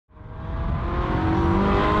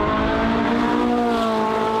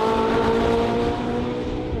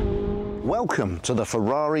Welcome to the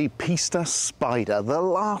Ferrari Pista Spider, the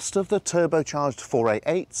last of the turbocharged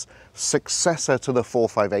 488s, successor to the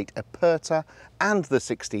 458 Aperta and the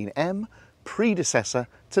 16M, predecessor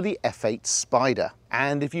to the F8 Spider,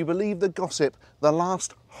 and if you believe the gossip, the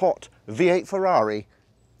last hot V8 Ferrari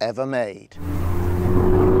ever made.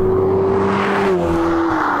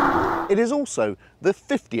 It is also the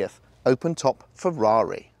 50th open-top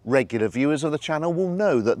Ferrari. Regular viewers of the channel will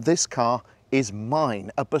know that this car is mine,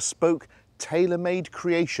 a bespoke, tailor-made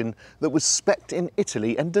creation that was spec'd in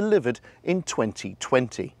Italy and delivered in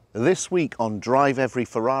 2020. This week on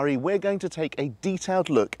DriveEveryFerrari, we're going to take a detailed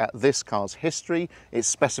look at this car's history, its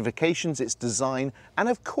specifications, its design, and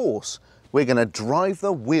of course, we're going to drive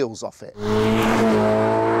the wheels off it. And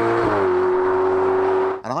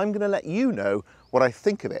I'm going to let you know what I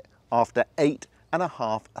think of it after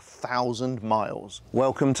 8,500 miles.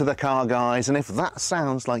 Welcome to the car guys, and if that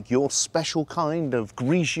sounds like your special kind of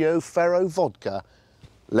Grigio Ferro vodka,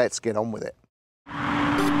 let's get on with it.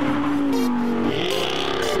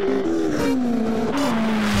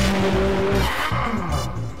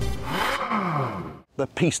 The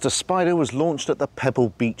Pista Spider was launched at the Pebble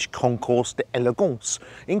Beach Concours d'Elegance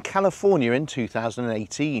in California in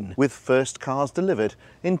 2018, with first cars delivered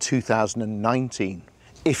in 2019.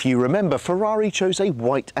 If you remember, Ferrari chose a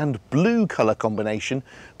white and blue colour combination,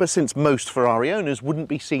 but since most Ferrari owners wouldn't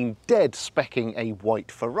be seen dead speccing a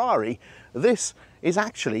white Ferrari, this is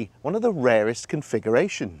actually one of the rarest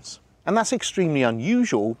configurations. And that's extremely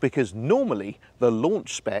unusual because normally the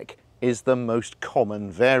launch spec is the most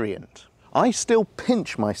common variant. I still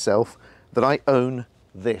pinch myself that I own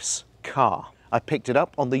this car. I picked it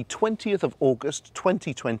up on the 20th of August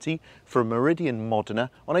 2020 from Meridian Modena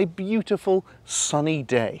on a beautiful sunny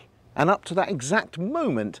day. And up to that exact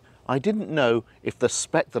moment, I didn't know if the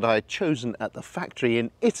spec that I had chosen at the factory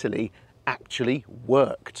in Italy actually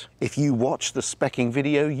worked. If you watch the specking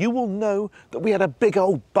video, you will know that we had a big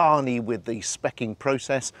old Barney with the specking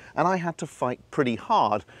process, and I had to fight pretty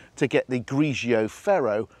hard to get the Grigio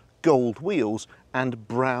Ferro gold wheels and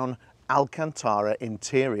brown Alcantara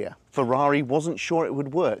interior. Ferrari wasn't sure it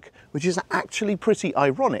would work, which is actually pretty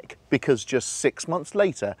ironic because just 6 months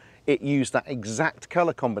later it used that exact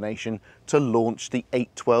colour combination to launch the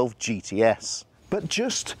 812 GTS. But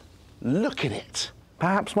just look at it!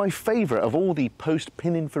 Perhaps my favourite of all the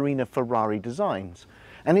post-Pininfarina Ferrari designs,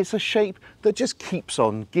 and it's a shape that just keeps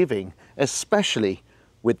on giving, especially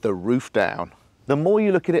with the roof down. The more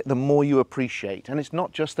you look at it, the more you appreciate, and it's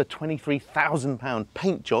not just the £23,000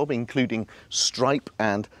 paint job, including stripe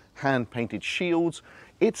and hand-painted shields,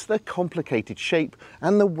 it's the complicated shape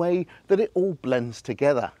and the way that it all blends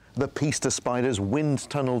together. The Pista Spider's wind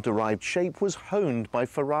tunnel-derived shape was honed by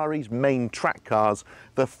Ferrari's main track cars,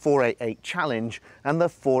 the 488 Challenge and the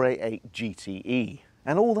 488 GTE.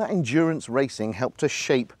 And all that endurance racing helped to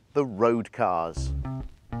shape the road cars.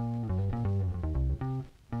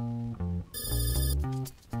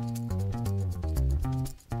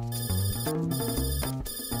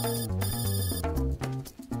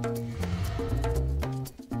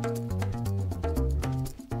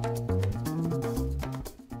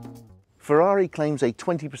 Ferrari claims a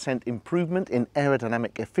 20% improvement in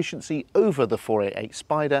aerodynamic efficiency over the 488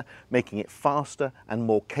 Spider, making it faster and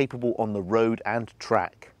more capable on the road and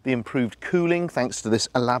track. The improved cooling, thanks to this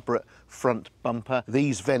elaborate front bumper.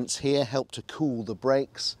 These vents here help to cool the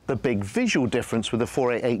brakes. The big visual difference with the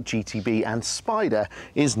 488 GTB and Spider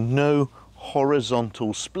is no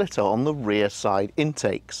horizontal splitter on the rear side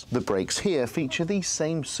intakes. The brakes here feature these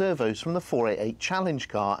same servos from the 488 Challenge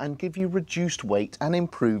car and give you reduced weight and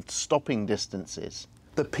improved stopping distances.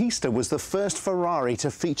 The Pista was the first Ferrari to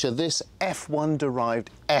feature this F1-derived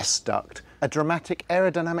S-duct, a dramatic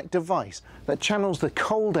aerodynamic device that channels the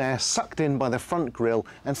cold air sucked in by the front grille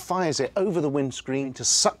and fires it over the windscreen to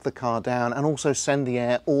suck the car down and also send the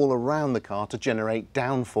air all around the car to generate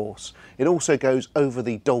downforce. It also goes over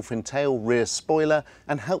the dolphin tail rear spoiler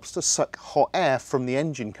and helps to suck hot air from the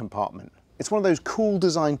engine compartment. It's one of those cool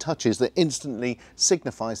design touches that instantly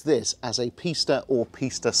signifies this as a Pista or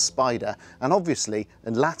Pista Spider, and obviously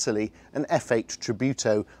and latterly an F8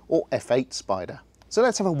 Tributo or F8 Spider. So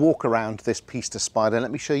let's have a walk around this Pista Spider and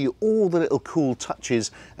let me show you all the little cool touches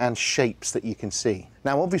and shapes that you can see.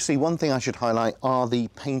 Now obviously one thing I should highlight are the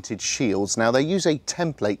painted shields. Now they use a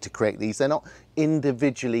template to create these. They're not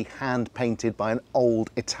individually hand painted by an old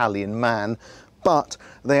Italian man, but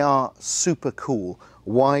they are super cool.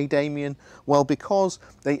 Why, Damien? Well, because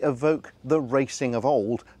they evoke the racing of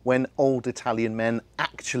old, when old Italian men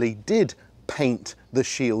actually did paint the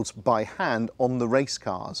shields by hand on the race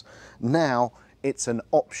cars. Now it's an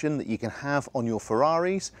option that you can have on your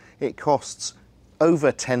Ferraris. It costs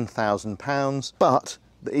over £10,000, but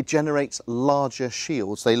it generates larger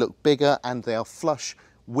shields. They look bigger and they are flush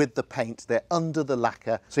with the paint. They're under the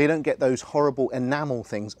lacquer, so you don't get those horrible enamel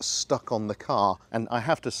things stuck on the car. And I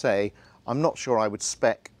have to say, I'm not sure I would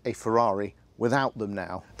spec a Ferrari without them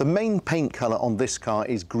now. The main paint colour on this car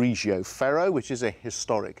is Grigio Ferro, which is a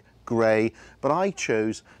historic grey, but I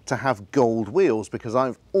chose to have gold wheels because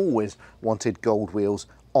I've always wanted gold wheels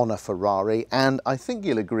on a Ferrari, and I think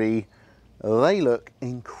you'll agree they look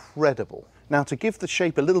incredible. Now, to give the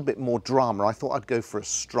shape a little bit more drama, I thought I'd go for a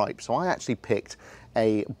stripe, so I actually picked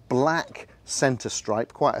a black centre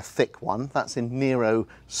stripe, quite a thick one. That's in Nero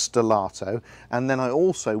Stellato, and then I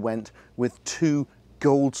also went with 2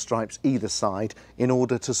 gold stripes either side in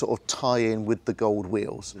order to sort of tie in with the gold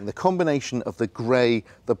wheels. And the combination of the grey,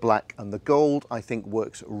 the black and the gold I think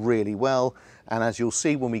works really well, and as you'll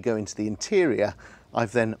see when we go into the interior,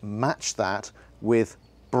 I've then matched that with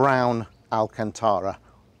brown Alcantara,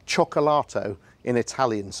 cioccolato in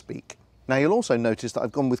Italian speak. Now you'll also notice that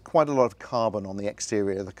I've gone with quite a lot of carbon on the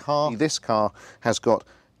exterior of the car. This car has got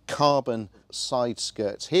carbon side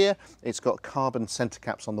skirts here, it's got carbon centre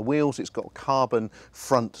caps on the wheels, it's got carbon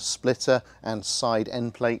front splitter and side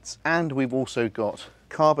end plates, and we've also got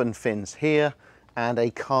carbon fins here and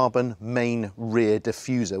a carbon main rear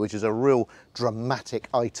diffuser, which is a real dramatic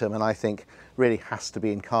item and I think really has to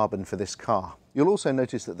be in carbon for this car. You'll also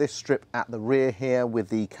notice that this strip at the rear here with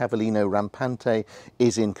the Cavallino Rampante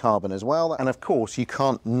is in carbon as well, and of course you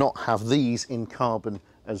can't not have these in carbon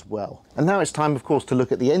as well. And now it's time, of course, to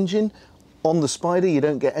look at the engine. On the Spider you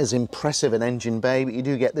don't get as impressive an engine bay, but you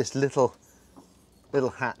do get this little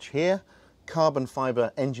hatch here. Carbon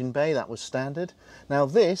fibre engine bay, that was standard. Now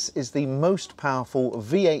this is the most powerful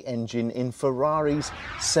V8 engine in Ferrari's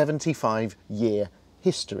 75-year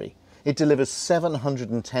history. It delivers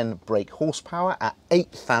 710 brake horsepower at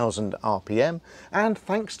 8,000 RPM, and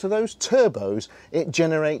thanks to those turbos, it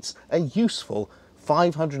generates a useful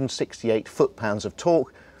 568 foot-pounds of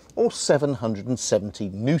torque, or 770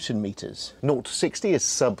 Newton meters. 0 to 60 is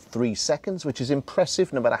sub 3 seconds, which is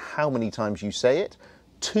impressive no matter how many times you say it.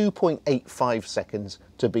 2.85 seconds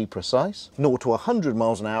to be precise. 0 to 100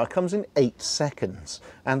 miles an hour comes in 8 seconds,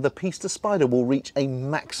 and the Pista Spider will reach a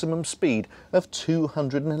maximum speed of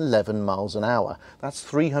 211 miles an hour. That's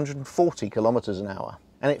 340 kilometers an hour.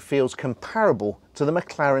 And it feels comparable to the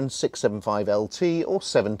McLaren 675 LT or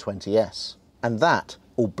 720S. And that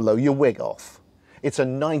will blow your wig off. It's a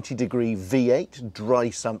 90-degree V8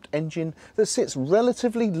 dry-sumped engine that sits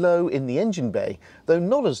relatively low in the engine bay, though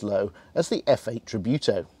not as low as the F8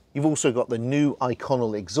 Tributo. You've also got the new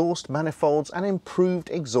Iconal exhaust manifolds and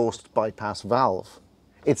improved exhaust bypass valve.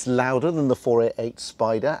 It's louder than the 488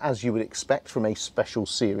 Spider, as you would expect from a special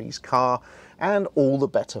series car, and all the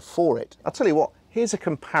better for it. I'll tell you what, here's a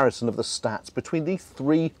comparison of the stats between the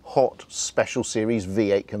 3 hot special series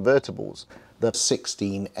V8 convertibles, the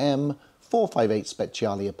 16M, 458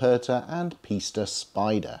 Speciale Aperta and Pista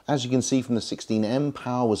Spider. As you can see from the 16M,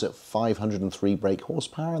 power was at 503 brake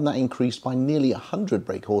horsepower, and that increased by nearly 100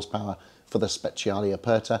 brake horsepower for the Speciale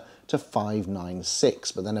Aperta to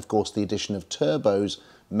 596. But then of course the addition of turbos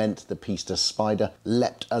meant the Pista Spider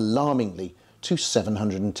leapt alarmingly to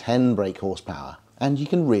 710 brake horsepower. And you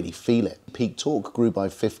can really feel it. Peak torque grew by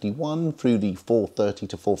 51 through the 430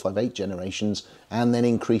 to 458 generations, and then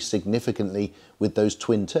increased significantly with those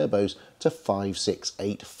twin turbos to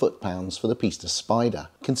 568 foot-pounds for the Pista Spider.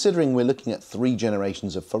 Considering we're looking at 3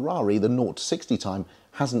 generations of Ferrari, the 0 to 60 time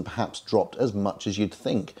hasn't perhaps dropped as much as you'd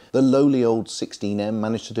think. The lowly old 16M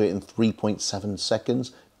managed to do it in 3.7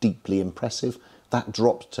 seconds, deeply impressive. That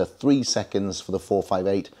dropped to 3 seconds for the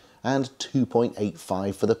 458, and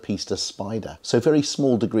 2.85 for the Pista Spider. So very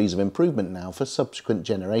small degrees of improvement now for subsequent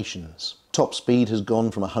generations. Top speed has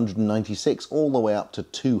gone from 196 all the way up to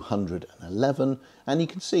 211, and you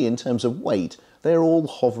can see in terms of weight, they're all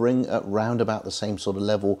hovering at round about the same sort of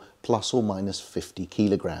level, plus or minus 50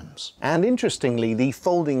 kilograms. And interestingly, the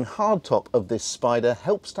folding hardtop of this Spider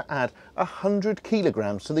helps to add 100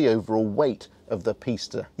 kilograms to the overall weight of the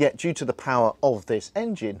Pista. Yet due to the power of this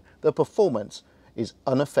engine, the performance is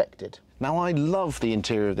unaffected. Now, I love the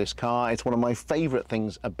interior of this car. It's one of my favourite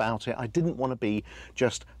things about it. I didn't want to be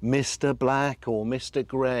just Mr. Black or Mr.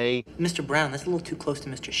 Grey. Mr. Brown, that's a little too close to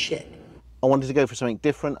Mr. Shit. I wanted to go for something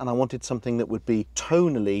different, and I wanted something that would be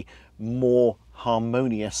tonally more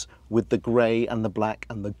harmonious with the grey and the black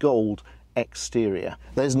and the gold exterior.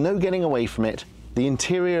 There's no getting away from it. The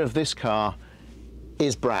interior of this car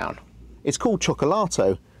is brown. It's called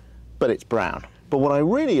Cioccolato, but it's brown. But what I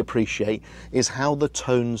really appreciate is how the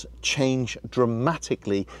tones change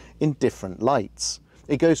dramatically in different lights.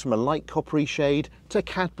 It goes from a light coppery shade to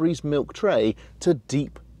Cadbury's milk tray to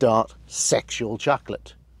deep dark sexual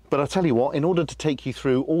chocolate. But I'll tell you what, in order to take you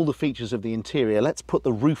through all the features of the interior, let's put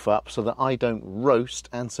the roof up so that I don't roast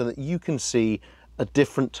and so that you can see a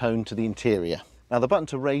different tone to the interior. Now the button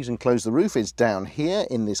to raise and close the roof is down here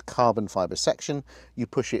in this carbon fibre section. You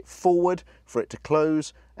push it forward for it to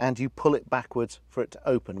close and you pull it backwards for it to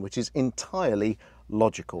open, which is entirely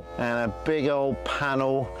logical. And a big old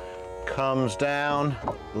panel comes down,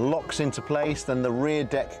 locks into place, then the rear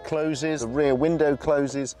deck closes, the rear window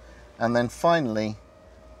closes, and then finally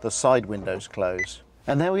the side windows close.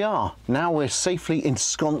 And there we are. Now we're safely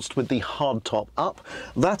ensconced with the hardtop up.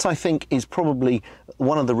 That, I think, is probably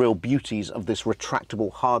one of the real beauties of this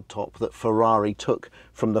retractable hardtop that Ferrari took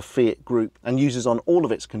from the Fiat group and uses on all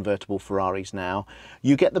of its convertible Ferraris now.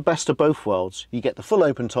 You get the best of both worlds. You get the full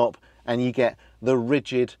open top and you get the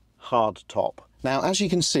rigid hardtop. Now, as you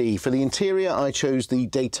can see, for the interior, I chose the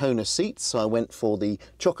Daytona seats. So I went for the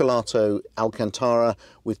Cioccolato Alcantara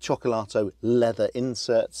with Cioccolato leather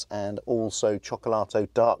inserts and also Cioccolato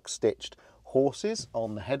dark stitched horses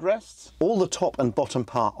on the headrests. All the top and bottom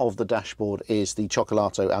part of the dashboard is the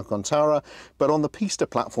Cioccolato Alcantara, but on the Pista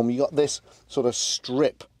platform, you got this sort of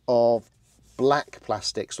strip of black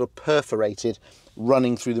plastic, sort of perforated,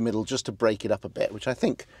 running through the middle just to break it up a bit, which I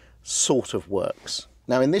think sort of works.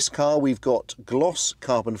 Now in this car we've got gloss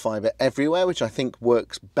carbon fibre everywhere, which I think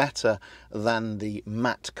works better than the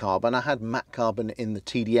matte carbon. I had matte carbon in the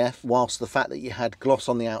TDF, whilst the fact that you had gloss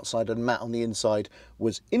on the outside and matte on the inside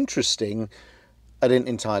was interesting, I didn't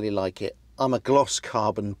entirely like it. I'm a gloss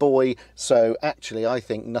carbon boy, so actually I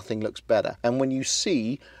think nothing looks better. And when you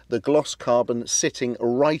see the gloss carbon sitting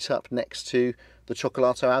right up next to the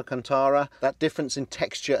Cioccolato Alcantara, that difference in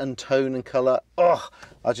texture and tone and colour, oh,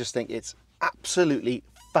 I just think it's absolutely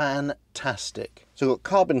fantastic. So we've got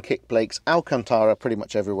carbon kick brakes, Alcantara pretty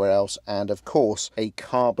much everywhere else, and of course a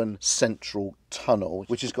carbon central tunnel,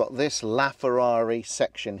 which has got this LaFerrari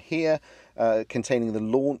section here containing the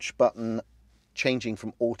launch button, changing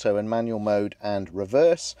from auto and manual mode and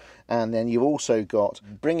reverse. And then you've also got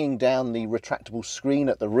bringing down the retractable screen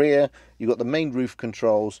at the rear. You've got the main roof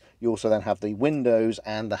controls. You also then have the windows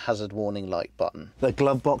and the hazard warning light button. The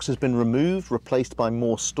glove box has been removed, replaced by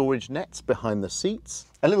more storage nets behind the seats.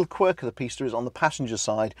 A little quirk of the Pista is on the passenger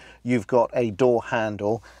side, you've got a door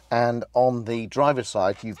handle, and on the driver's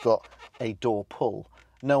side, you've got a door pull.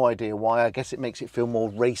 No idea why, I guess it makes it feel more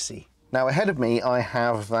racy. Now ahead of me, I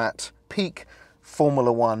have that peak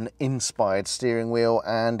Formula One inspired steering wheel,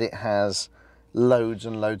 and it has loads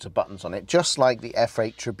and loads of buttons on it, just like the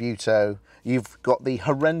F8 Tributo. You've got the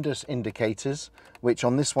horrendous indicators, which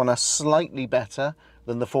on this one are slightly better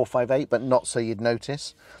than the 458, but not so you'd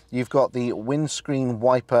notice. You've got the windscreen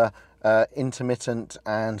wiper intermittent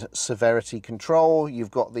and severity control.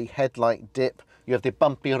 You've got the headlight dip. You have the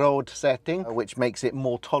bumpy road setting, which makes it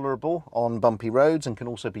more tolerable on bumpy roads and can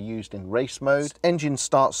also be used in race mode. Engine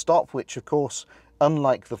start-stop, which of course,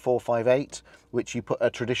 unlike the 458, which you put a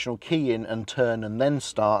traditional key in and turn and then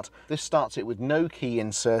start, this starts it with no key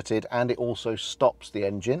inserted and it also stops the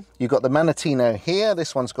engine. You've got the Manettino here.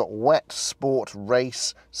 This one's got wet, sport,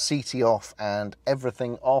 race, CT off and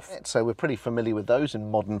everything off. So we're pretty familiar with those in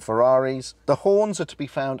modern Ferraris. The horns are to be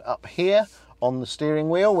found up here on the steering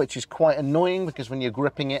wheel, which is quite annoying because when you're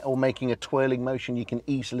gripping it or making a twirling motion, you can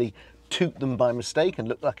easily toot them by mistake and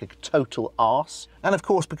look like a total arse. And of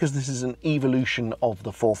course, because this is an evolution of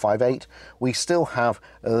the 458, we still have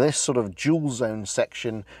this sort of dual zone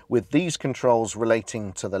section with these controls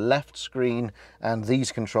relating to the left screen and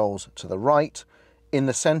these controls to the right. In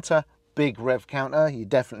the center, big rev counter, you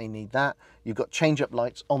definitely need that. You've got change-up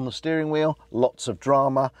lights on the steering wheel, lots of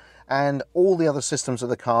drama, and all the other systems of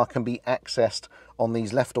the car can be accessed on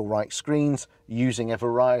these left or right screens using a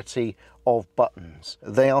variety of buttons.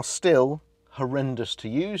 They are still horrendous to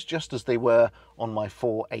use, just as they were on my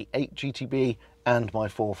 488 GTB and my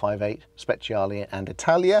 458 Speciale and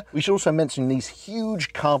Italia. We should also mention these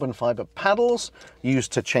huge carbon fiber paddles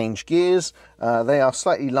used to change gears. They are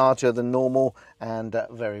slightly larger than normal and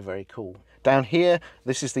very, very cool. Down here,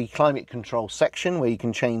 this is the climate control section where you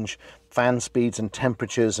can change fan speeds and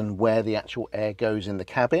temperatures and where the actual air goes in the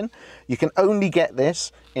cabin. You can only get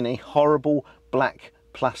this in a horrible black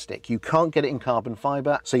plastic. You can't get it in carbon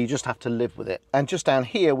fiber, so you just have to live with it. And just down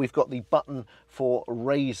here, we've got the button for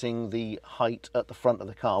raising the height at the front of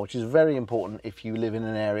the car, which is very important if you live in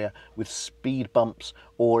an area with speed bumps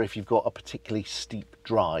or if you've got a particularly steep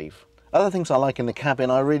drive. Other things I like in the cabin,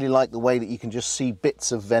 I really like the way that you can just see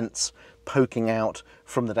bits of vents poking out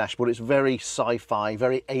from the dashboard. It's very sci-fi,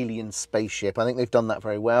 very alien spaceship. I think they've done that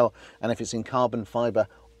very well. And if it's in carbon fiber,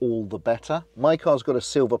 all the better. My car's got a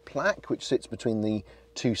silver plaque which sits between the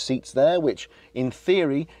two seats there, which in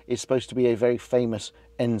theory is supposed to be a very famous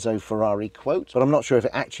Enzo Ferrari quote, but I'm not sure if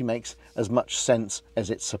it actually makes as much sense as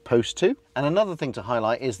it's supposed to. And another thing to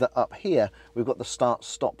highlight is that up here we've got the start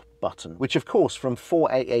stop button, which of course from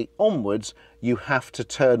 488 onwards you have to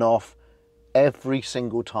turn off every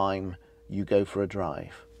single time you go for a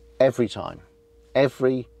drive. Every time.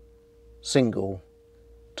 Every single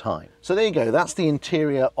time. So there you go, that's the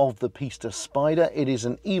interior of the Pista Spider. It is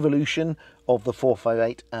an evolution of the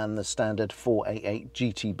 458 and the standard 488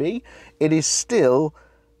 GTB. It is still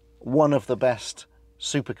one of the best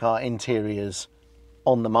supercar interiors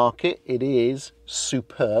on the market. It is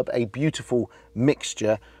superb, a beautiful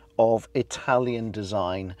mixture of Italian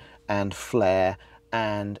design and flair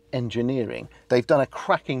and engineering. They've done a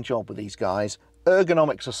cracking job with these guys.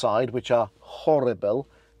 Ergonomics aside, which are horrible,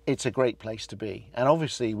 it's a great place to be. And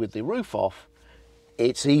obviously with the roof off,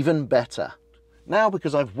 it's even better. Now,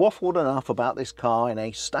 because I've waffled enough about this car in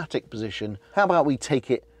a static position, how about we take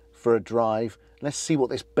it for a drive? Let's see what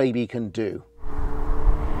this baby can do.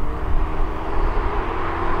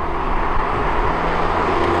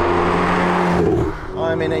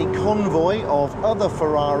 I'm in a convoy of other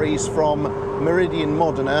Ferraris from Meridian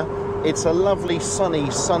Modena. It's a lovely sunny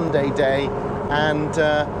Sunday day, and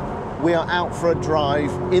we are out for a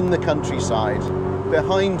drive in the countryside.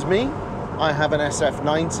 Behind me, I have an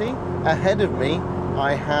SF90. Ahead of me,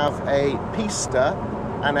 I have a Pista,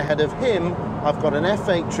 and ahead of him, I've got an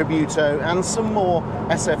F8 Tributo and some more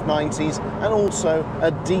SF90s, and also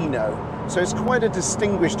a Dino. So it's quite a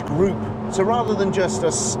distinguished group. So rather than just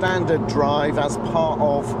a standard drive as part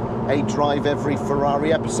of a Drive Every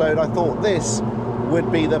Ferrari episode, I thought this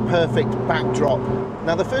would be the perfect backdrop.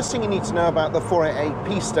 Now, the first thing you need to know about the 488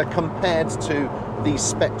 Pista compared to the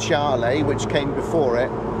Speciale, which came before it,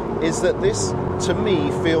 is that this, to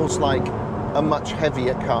me, feels like a much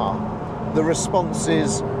heavier car. The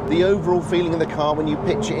responses, the overall feeling of the car when you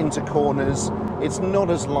pitch it into corners, it's not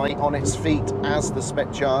as light on its feet as the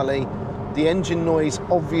Speciale. The engine noise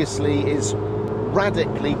obviously is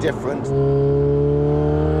radically different.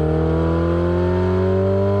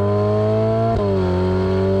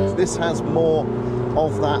 This has more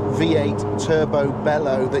of that V8 turbo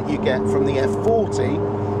bellow that you get from the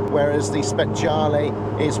F40, whereas the Speciale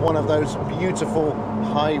is one of those beautiful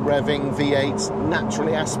high revving V8s,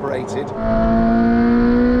 naturally aspirated.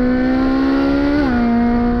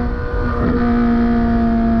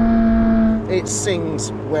 It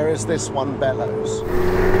sings, whereas this one bellows.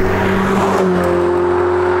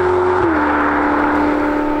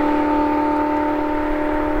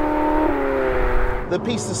 The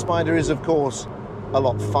Pista Spider is, of course, a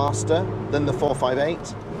lot faster than the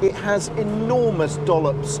 458. It has enormous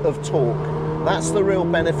dollops of torque. That's the real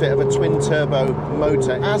benefit of a twin-turbo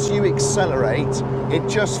motor. As you accelerate, it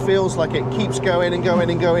just feels like it keeps going and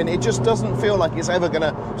going and going. It just doesn't feel like it's ever going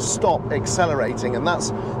to stop accelerating, and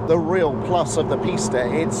that's the real plus of the Pista.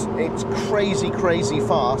 It's crazy, crazy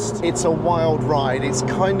fast. It's a wild ride. It's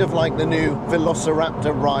kind of like the new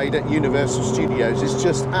Velociraptor ride at Universal Studios. It's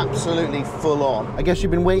just absolutely full on. I guess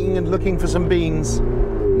you've been waiting and looking for some beans.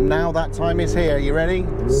 Now that time is here. You ready?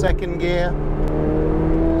 Second gear.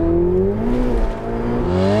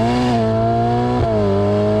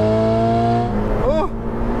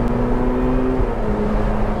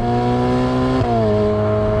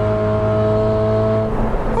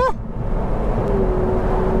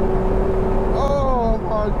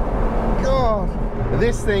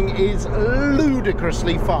 This thing is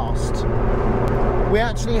ludicrously fast. We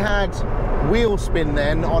actually had wheel spin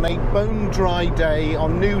then on a bone dry day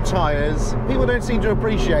on new tyres. People don't seem to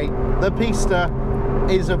appreciate the Pista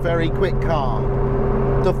is a very quick car.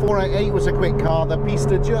 The 488 was a quick car. The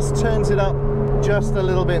Pista just turns it up just a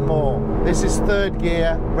little bit more. This is third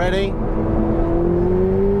gear. Ready?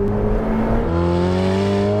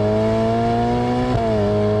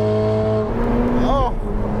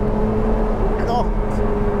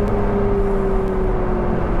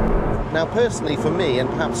 Now personally for me, and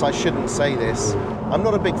perhaps I shouldn't say this, I'm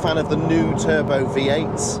not a big fan of the new turbo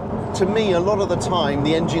V8s. To me, a lot of the time,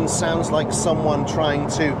 the engine sounds like someone trying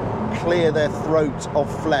to clear their throat of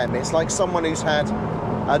phlegm. It's like someone who's had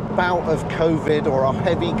a bout of COVID or a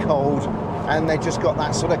heavy cold, and they just got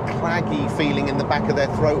that sort of claggy feeling in the back of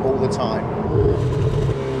their throat all the time.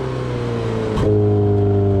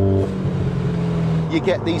 You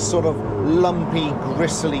get these sort of lumpy,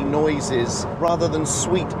 gristly noises rather than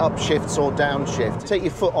sweet upshifts or downshift. Take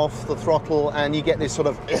your foot off the throttle and you get this sort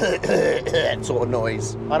of sort of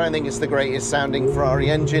noise. I don't think it's the greatest sounding Ferrari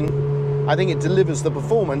engine. I think it delivers the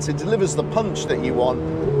performance, it delivers the punch that you want,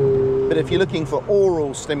 But if you're looking for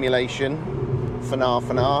oral stimulation,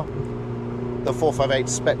 Fanar, the 458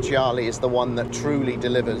 Speciale is the one that truly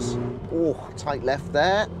delivers. Oh, tight left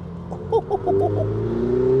there.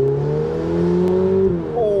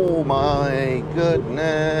 Oh my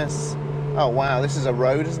goodness. Oh wow, this is a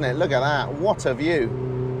road, isn't it? Look at that, what a view.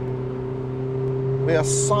 We are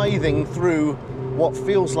scything through what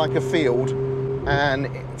feels like a field, and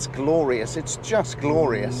it's glorious, it's just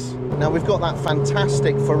glorious. Now we've got that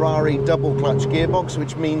fantastic Ferrari double clutch gearbox,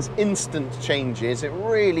 which means instant changes. It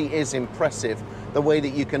really is impressive the way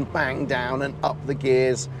that you can bang down and up the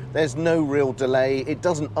gears. There's no real delay. It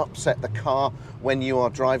doesn't upset the car when you are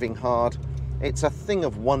driving hard. It's a thing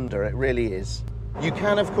of wonder, it really is. You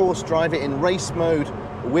can of course drive it in race mode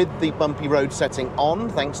with the bumpy road setting on,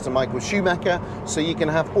 thanks to Michael Schumacher, so you can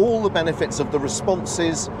have all the benefits of the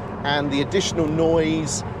responses and the additional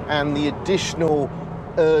noise and the additional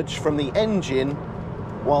urge from the engine,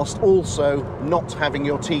 whilst also not having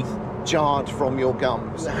your teeth jarred from your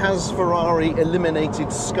gums. Has Ferrari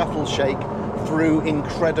eliminated scuttle shake through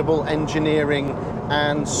incredible engineering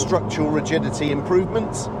and structural rigidity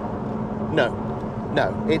improvements? No,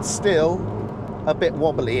 it's still a bit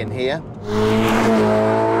wobbly in here.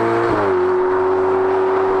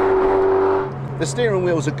 The steering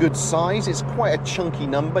wheel's a good size, it's quite a chunky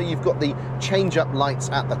number. You've got the change-up lights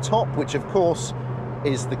at the top, which of course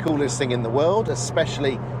is the coolest thing in the world,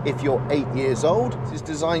 especially if you're 8 years old. It's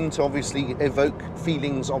designed to obviously evoke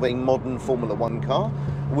feelings of a modern Formula One car,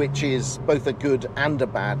 which is both a good and a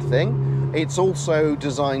bad thing. It's also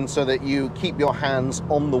designed so that you keep your hands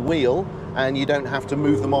on the wheel and you don't have to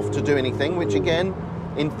move them off to do anything, which again,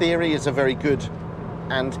 in theory, is a very good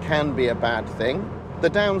and can be a bad thing. The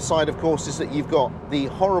downside, of course, is that you've got the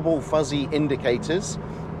horrible fuzzy indicators,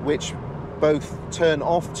 which both turn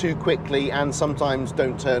off too quickly and sometimes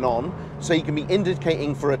don't turn on. So you can be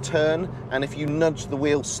indicating for a turn, and if you nudge the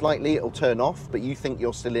wheel slightly, it'll turn off, but you think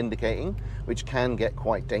you're still indicating, which can get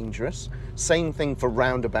quite dangerous. Same thing for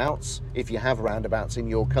roundabouts. If you have roundabouts in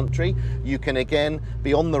your country, you can again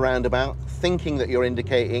be on the roundabout thinking that you're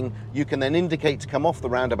indicating. You can then indicate to come off the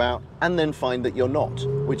roundabout and then find that you're not,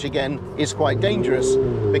 which again is quite dangerous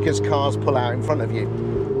because cars pull out in front of you.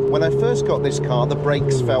 When I first got this car, the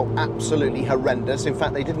brakes felt absolutely horrendous. In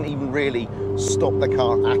fact, they didn't even really stop the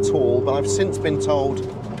car at all, but I've since been told,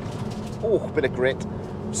 oh, bit of grit,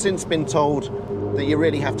 since been told that you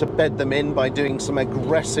really have to bed them in by doing some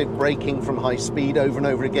aggressive braking from high speed over and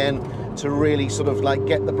over again to really sort of like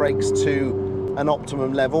get the brakes to an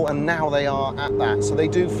optimum level, and now they are at that. So they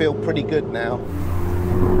do feel pretty good now.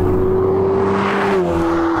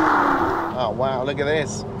 Oh wow, look at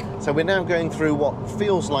this. So we're now going through what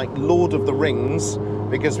feels like Lord of the Rings,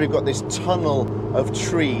 because we've got this tunnel of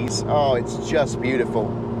trees. Oh, it's just beautiful.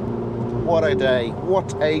 What a day,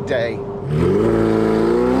 what a day.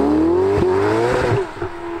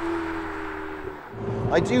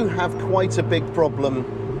 I do have quite a big problem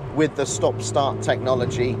with the stop-start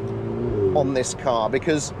technology on this car,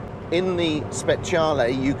 because in the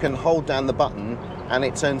Speciale you can hold down the button and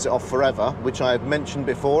it turns it off forever, which I've mentioned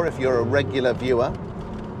before if you're a regular viewer.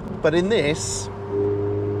 But in this,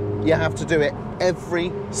 you have to do it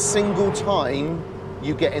every single time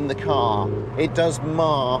you get in the car. It does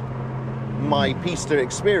mar my Pista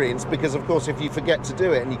experience, because of course if you forget to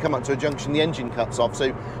do it and you come up to a junction, the engine cuts off,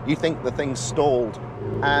 so you think the thing's stalled.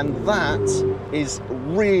 And that is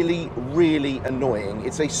really, really annoying.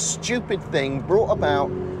 It's a stupid thing brought about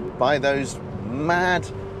by those mad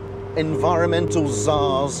environmental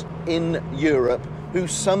czars in Europe who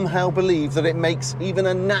somehow believe that it makes even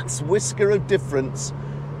a gnat's whisker of difference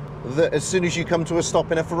that as soon as you come to a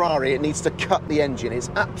stop in a Ferrari, it needs to cut the engine. It's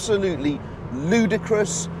absolutely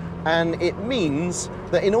ludicrous, and it means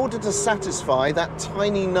that in order to satisfy that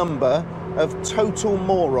tiny number of total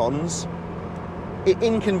morons, it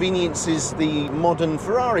inconveniences the modern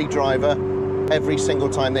Ferrari driver every single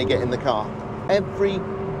time they get in the car. Every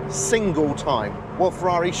single time. What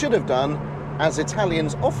Ferrari should have done, as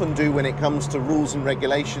Italians often do when it comes to rules and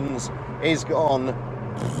regulations, is gone.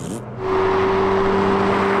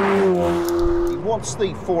 What's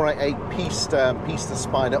the 488 Pista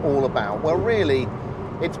Spider all about? Well, really,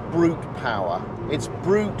 it's brute power. It's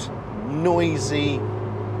brute, noisy,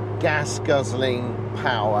 gas-guzzling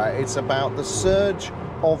power. It's about the surge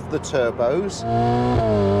of the turbos.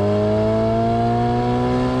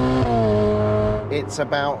 It's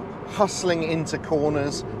about hustling into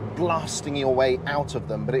corners, blasting your way out of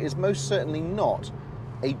them, but it is most certainly not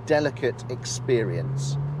a delicate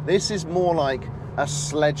experience. This is more like a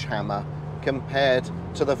sledgehammer compared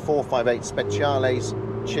to the 458 Speciale's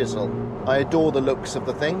chisel. I adore the looks of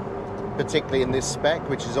the thing. particularly in this spec,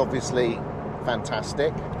 which is obviously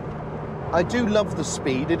fantastic. I do love the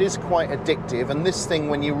speed, it is quite addictive, and this thing,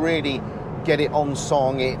 when you really get it on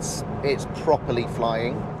song, it's properly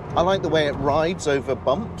flying. I like the way it rides over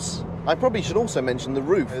bumps. I probably should also mention the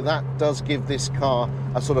roof. That does give this car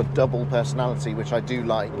a sort of double personality, which I do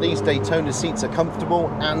like. These Daytona seats are comfortable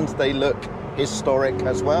and they look historic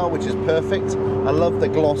as well, which is perfect. I love the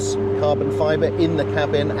gloss carbon fiber in the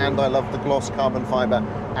cabin, and I love the gloss carbon fiber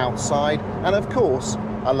outside. And of course,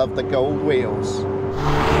 I love the gold wheels.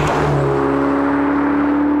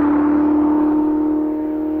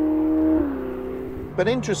 But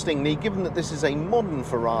interestingly, given that this is a modern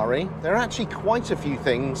Ferrari, there are actually quite a few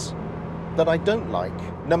things that I don't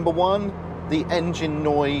like. Number one, the engine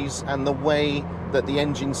noise and the way that the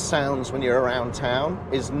engine sounds when you're around town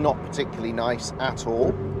is not particularly nice at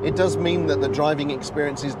all. It does mean that the driving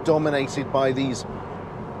experience is dominated by these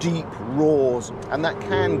deep roars, and that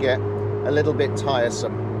can get a little bit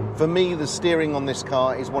tiresome. For me, the steering on this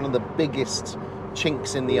car is one of the biggest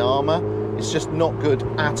chinks in the armor. It's just not good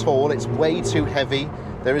at all. It's way too heavy.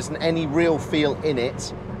 There isn't any real feel in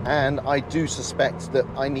it, and I do suspect that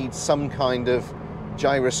I need some kind of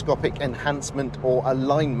gyroscopic enhancement or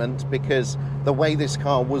alignment, because the way this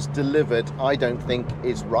car was delivered I don't think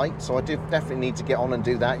is right. So I do definitely need to get on and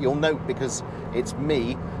do that. You'll note, because it's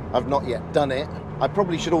me, I've not yet done it. I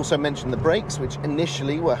probably should also mention the brakes, which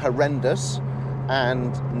initially were horrendous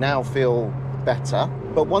and now feel better.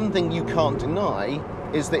 But one thing you can't deny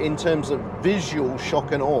is that in terms of visual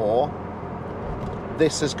shock and awe,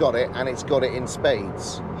 this has got it, and it's got it in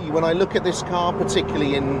spades. When I look at this car,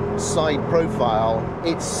 particularly in side profile,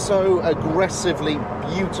 it's so aggressively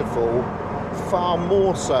beautiful, far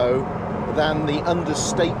more so than the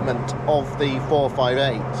understatement of the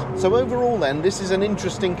 458. So overall then, this is an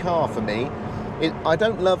interesting car for me. I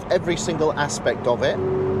don't love every single aspect of it,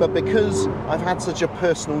 but because I've had such a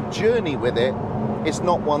personal journey with it, it's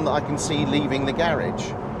not one that I can see leaving the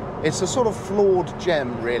garage. It's a sort of flawed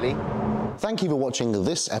gem, really. Thank you for watching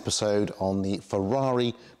this episode on the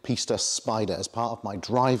Ferrari Pista Spider as part of my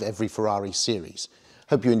Drive Every Ferrari series.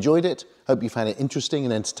 Hope you enjoyed it. Hope you found it interesting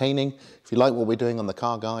and entertaining. If you like what we're doing on the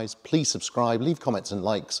Car Guys, please subscribe, leave comments and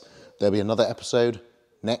likes. There'll be another episode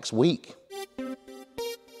next week.